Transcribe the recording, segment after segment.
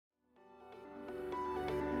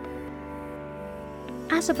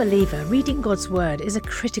As a believer, reading God's Word is a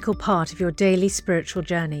critical part of your daily spiritual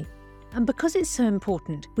journey. And because it's so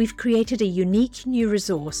important, we've created a unique new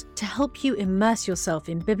resource to help you immerse yourself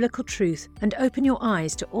in biblical truth and open your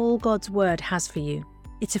eyes to all God's Word has for you.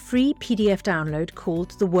 It's a free PDF download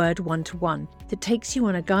called The Word 1-to-1 that takes you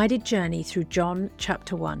on a guided journey through John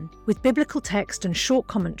chapter 1. With biblical text and short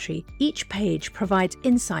commentary, each page provides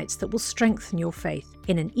insights that will strengthen your faith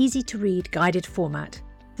in an easy-to-read guided format.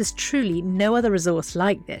 There's truly no other resource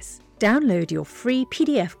like this. Download your free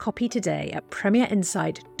PDF copy today at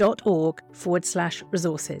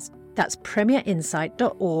premierinsight.org/resources. That's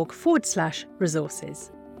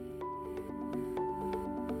premierinsight.org/resources.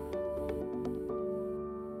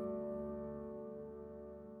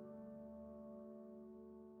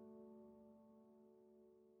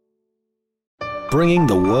 Bringing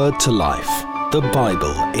the Word to life. The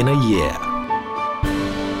Bible in a year.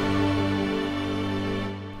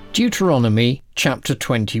 Deuteronomy chapter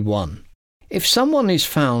 21. If someone is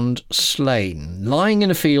found slain, lying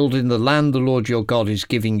in a field in the land the Lord your God is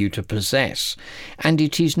giving you to possess, and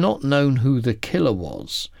it is not known who the killer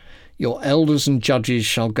was, your elders and judges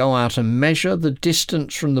shall go out and measure the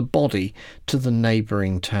distance from the body to the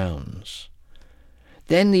neighbouring towns.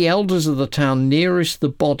 Then the elders of the town nearest the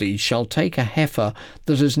body shall take a heifer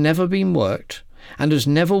that has never been worked and has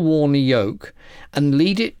never worn a yoke, and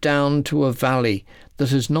lead it down to a valley that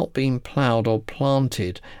has not been ploughed or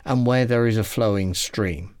planted, and where there is a flowing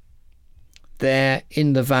stream. There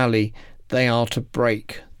in the valley they are to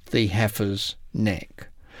break the heifer's neck.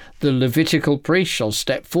 The Levitical priest shall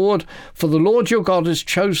step forward, for the Lord your God has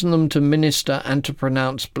chosen them to minister and to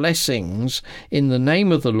pronounce blessings in the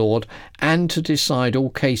name of the Lord, and to decide all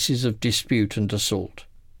cases of dispute and assault.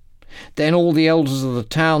 Then all the elders of the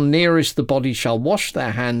town nearest the body shall wash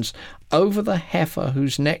their hands over the heifer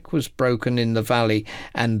whose neck was broken in the valley,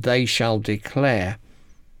 and they shall declare,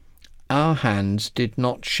 our hands did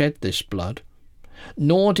not shed this blood,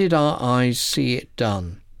 nor did our eyes see it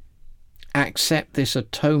done. Accept this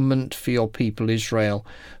atonement for your people Israel,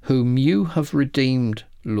 whom you have redeemed,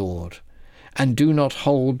 Lord, and do not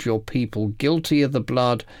hold your people guilty of the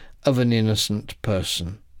blood of an innocent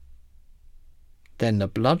person. Then the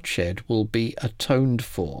bloodshed will be atoned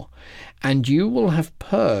for, and you will have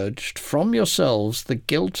purged from yourselves the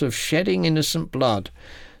guilt of shedding innocent blood,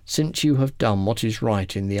 since you have done what is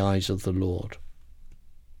right in the eyes of the Lord.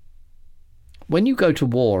 When you go to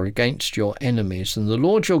war against your enemies, and the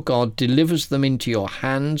Lord your God delivers them into your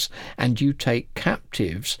hands, and you take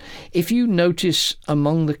captives, if you notice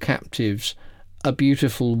among the captives a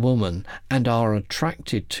beautiful woman, and are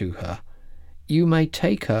attracted to her, you may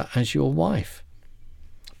take her as your wife.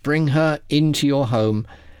 Bring her into your home,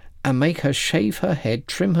 and make her shave her head,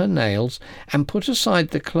 trim her nails, and put aside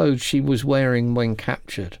the clothes she was wearing when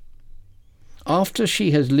captured. After she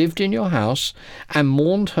has lived in your house and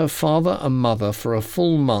mourned her father and mother for a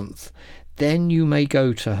full month, then you may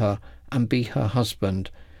go to her and be her husband,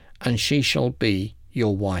 and she shall be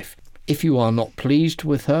your wife. If you are not pleased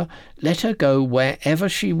with her, let her go wherever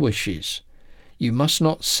she wishes. You must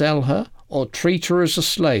not sell her or treat her as a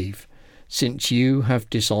slave, since you have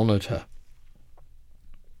dishonoured her.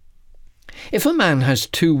 If a man has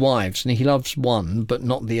 2 wives, and he loves one but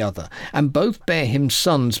not the other, and both bear him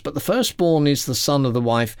sons, but the firstborn is the son of the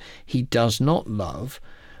wife he does not love,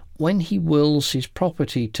 when he wills his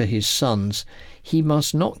property to his sons, he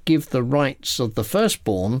must not give the rights of the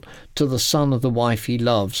firstborn to the son of the wife he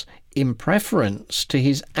loves, in preference to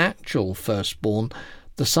his actual firstborn,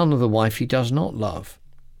 the son of the wife he does not love.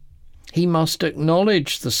 He must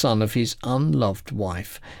acknowledge the son of his unloved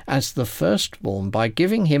wife as the firstborn by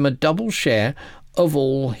giving him a double share of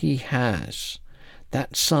all he has.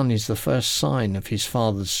 That son is the first sign of his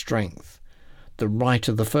father's strength. The right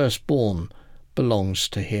of the firstborn belongs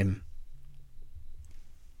to him.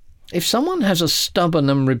 If someone has a stubborn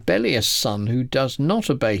and rebellious son who does not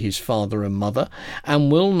obey his father and mother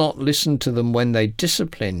and will not listen to them when they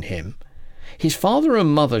discipline him, his father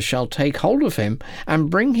and mother shall take hold of him and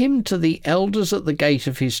bring him to the elders at the gate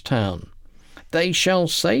of his town. They shall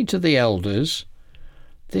say to the elders,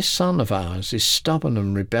 this son of ours is stubborn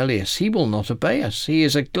and rebellious. He will not obey us. He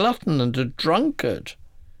is a glutton and a drunkard.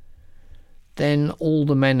 Then all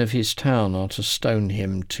the men of his town are to stone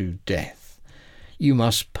him to death. You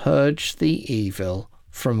must purge the evil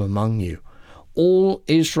from among you. All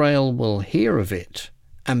Israel will hear of it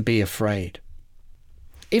and be afraid.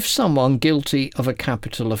 If someone guilty of a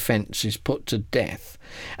capital offence is put to death,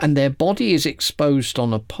 and their body is exposed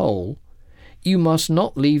on a pole, you must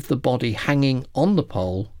not leave the body hanging on the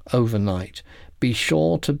pole overnight. Be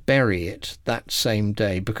sure to bury it that same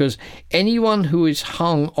day, because anyone who is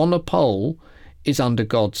hung on a pole is under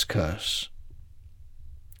God's curse.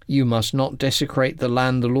 You must not desecrate the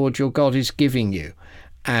land the Lord your God is giving you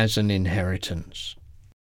as an inheritance.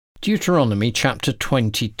 Deuteronomy chapter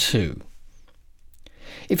 22.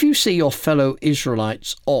 If you see your fellow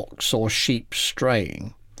Israelites' ox or sheep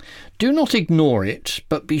straying, do not ignore it,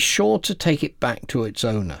 but be sure to take it back to its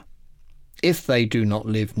owner. If they do not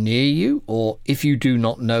live near you, or if you do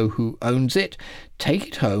not know who owns it, take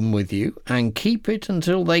it home with you and keep it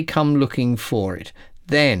until they come looking for it.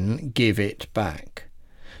 Then give it back.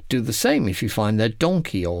 Do the same if you find their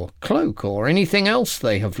donkey or cloak or anything else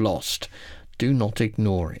they have lost. Do not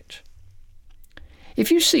ignore it. If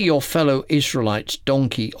you see your fellow Israelites'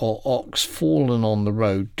 donkey or ox fallen on the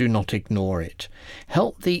road, do not ignore it.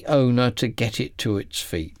 Help the owner to get it to its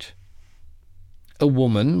feet. A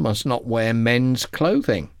woman must not wear men's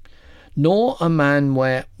clothing, nor a man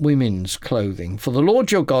wear women's clothing, for the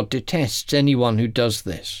Lord your God detests anyone who does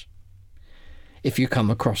this. If you come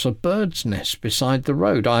across a bird's nest beside the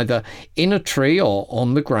road, either in a tree or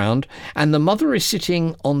on the ground, and the mother is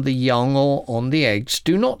sitting on the young or on the eggs,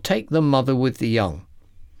 do not take the mother with the young.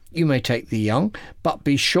 You may take the young, but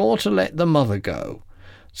be sure to let the mother go,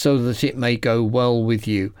 so that it may go well with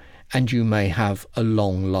you, and you may have a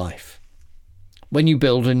long life. When you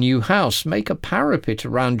build a new house, make a parapet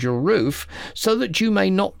around your roof, so that you may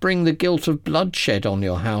not bring the guilt of bloodshed on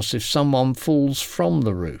your house if someone falls from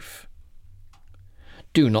the roof.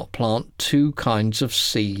 Do not plant two kinds of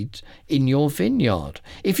seeds in your vineyard.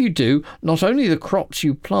 If you do, not only the crops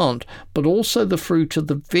you plant, but also the fruit of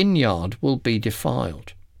the vineyard will be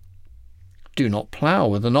defiled. Do not plough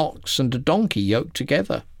with an ox and a donkey yoked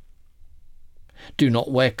together. Do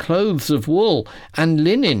not wear clothes of wool and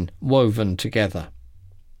linen woven together.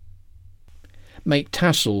 Make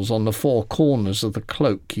tassels on the four corners of the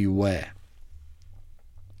cloak you wear.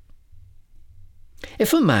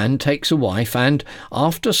 If a man takes a wife and,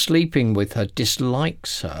 after sleeping with her,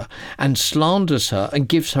 dislikes her and slanders her and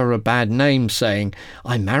gives her a bad name, saying,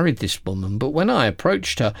 "I married this woman, but when I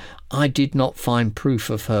approached her, I did not find proof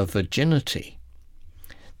of her virginity,"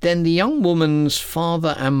 then the young woman's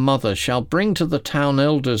father and mother shall bring to the town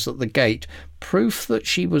elders at the gate proof that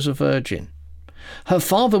she was a virgin. Her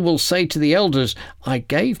father will say to the elders, "I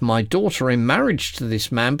gave my daughter in marriage to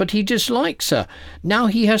this man, but he dislikes her. Now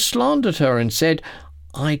he has slandered her and said,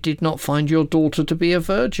 'I did not find your daughter to be a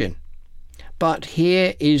virgin.' But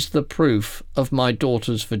here is the proof of my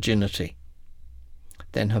daughter's virginity."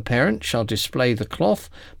 Then her parents shall display the cloth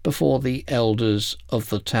before the elders of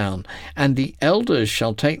the town, and the elders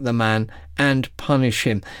shall take the man and punish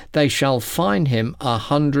him. They shall fine him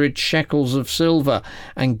 100 shekels of silver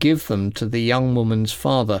and give them to the young woman's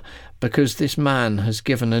father, because this man has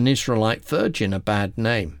given an Israelite virgin a bad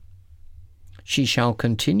name. She shall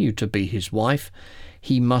continue to be his wife.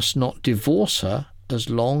 He must not divorce her as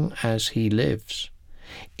long as he lives.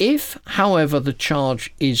 If, however, the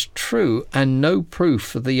charge is true and no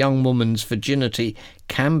proof of the young woman's virginity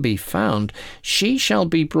can be found, she shall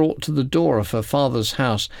be brought to the door of her father's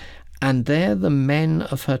house, and there the men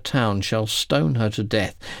of her town shall stone her to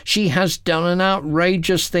death. She has done an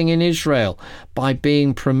outrageous thing in Israel by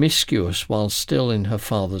being promiscuous while still in her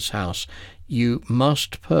father's house. You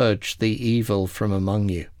must purge the evil from among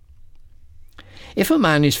you. If a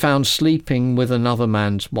man is found sleeping with another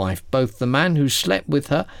man's wife, both the man who slept with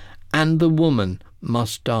her and the woman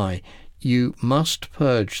must die. You must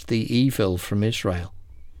purge the evil from Israel.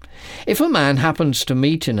 If a man happens to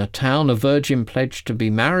meet in a town a virgin pledged to be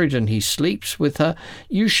married and he sleeps with her,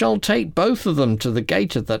 you shall take both of them to the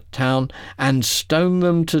gate of that town and stone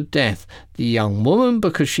them to death, the young woman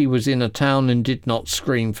because she was in a town and did not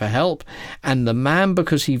scream for help, and the man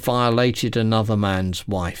because he violated another man's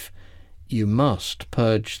wife. You must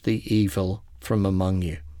purge the evil from among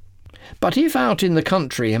you. But if out in the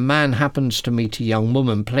country a man happens to meet a young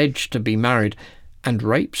woman pledged to be married and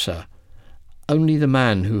rapes her, only the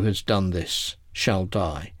man who has done this shall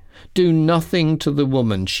die. Do nothing to the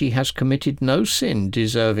woman. She has committed no sin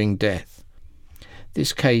deserving death.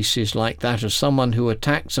 This case is like that of someone who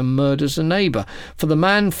attacks and murders a neighbour, for the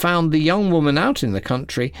man found the young woman out in the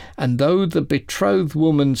country, and though the betrothed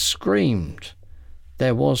woman screamed,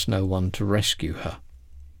 there was no one to rescue her.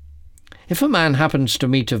 If a man happens to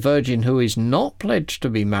meet a virgin who is not pledged to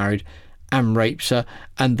be married and rapes her,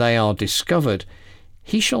 and they are discovered,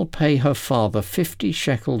 he shall pay her father 50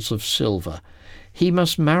 shekels of silver. He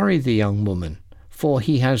must marry the young woman, for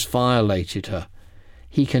he has violated her.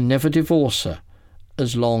 He can never divorce her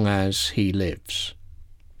as long as he lives.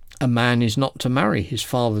 A man is not to marry his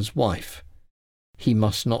father's wife. He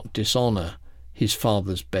must not dishonour his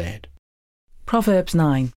father's bed. Proverbs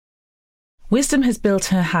 9. Wisdom has built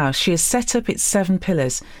her house. She has set up its 7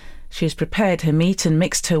 pillars. She has prepared her meat and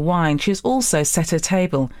mixed her wine. She has also set her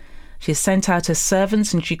table. She has sent out her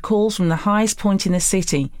servants, and she calls from the highest point in the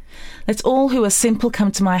city. Let all who are simple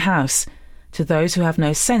come to my house. To those who have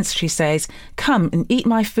no sense, she says, come and eat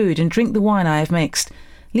my food and drink the wine I have mixed.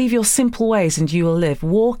 Leave your simple ways and you will live.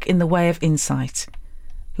 Walk in the way of insight.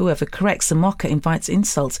 Whoever corrects a mocker invites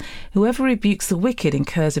insults. Whoever rebukes the wicked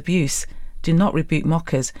incurs abuse. Do not rebuke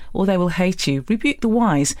mockers, or they will hate you. Rebuke the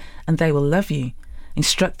wise, and they will love you.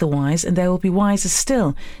 Instruct the wise, and they will be wiser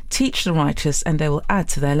still. Teach the righteous, and they will add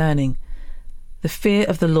to their learning. The fear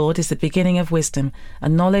of the Lord is the beginning of wisdom,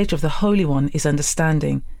 and knowledge of the Holy One is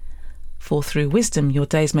understanding. For through wisdom your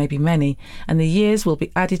days may be many, and the years will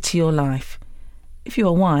be added to your life. If you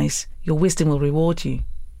are wise, your wisdom will reward you.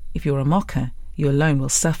 If you are a mocker, you alone will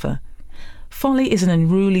suffer. Folly is an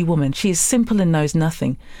unruly woman. She is simple and knows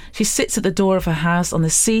nothing. She sits at the door of her house on the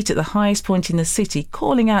seat at the highest point in the city,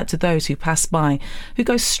 calling out to those who pass by, who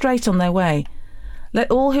go straight on their way.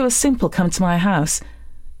 Let all who are simple come to my house.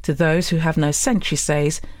 To those who have no sense, she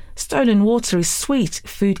says, stolen water is sweet,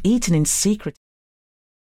 food eaten in secret.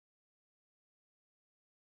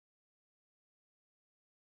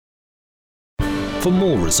 For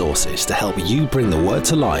more resources to help you bring the word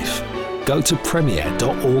to life, go to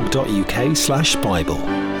premier.org.uk/Bible.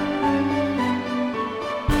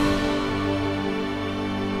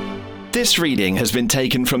 This reading has been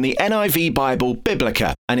taken from the NIV Bible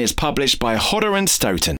Biblica and is published by Hodder and Stoughton.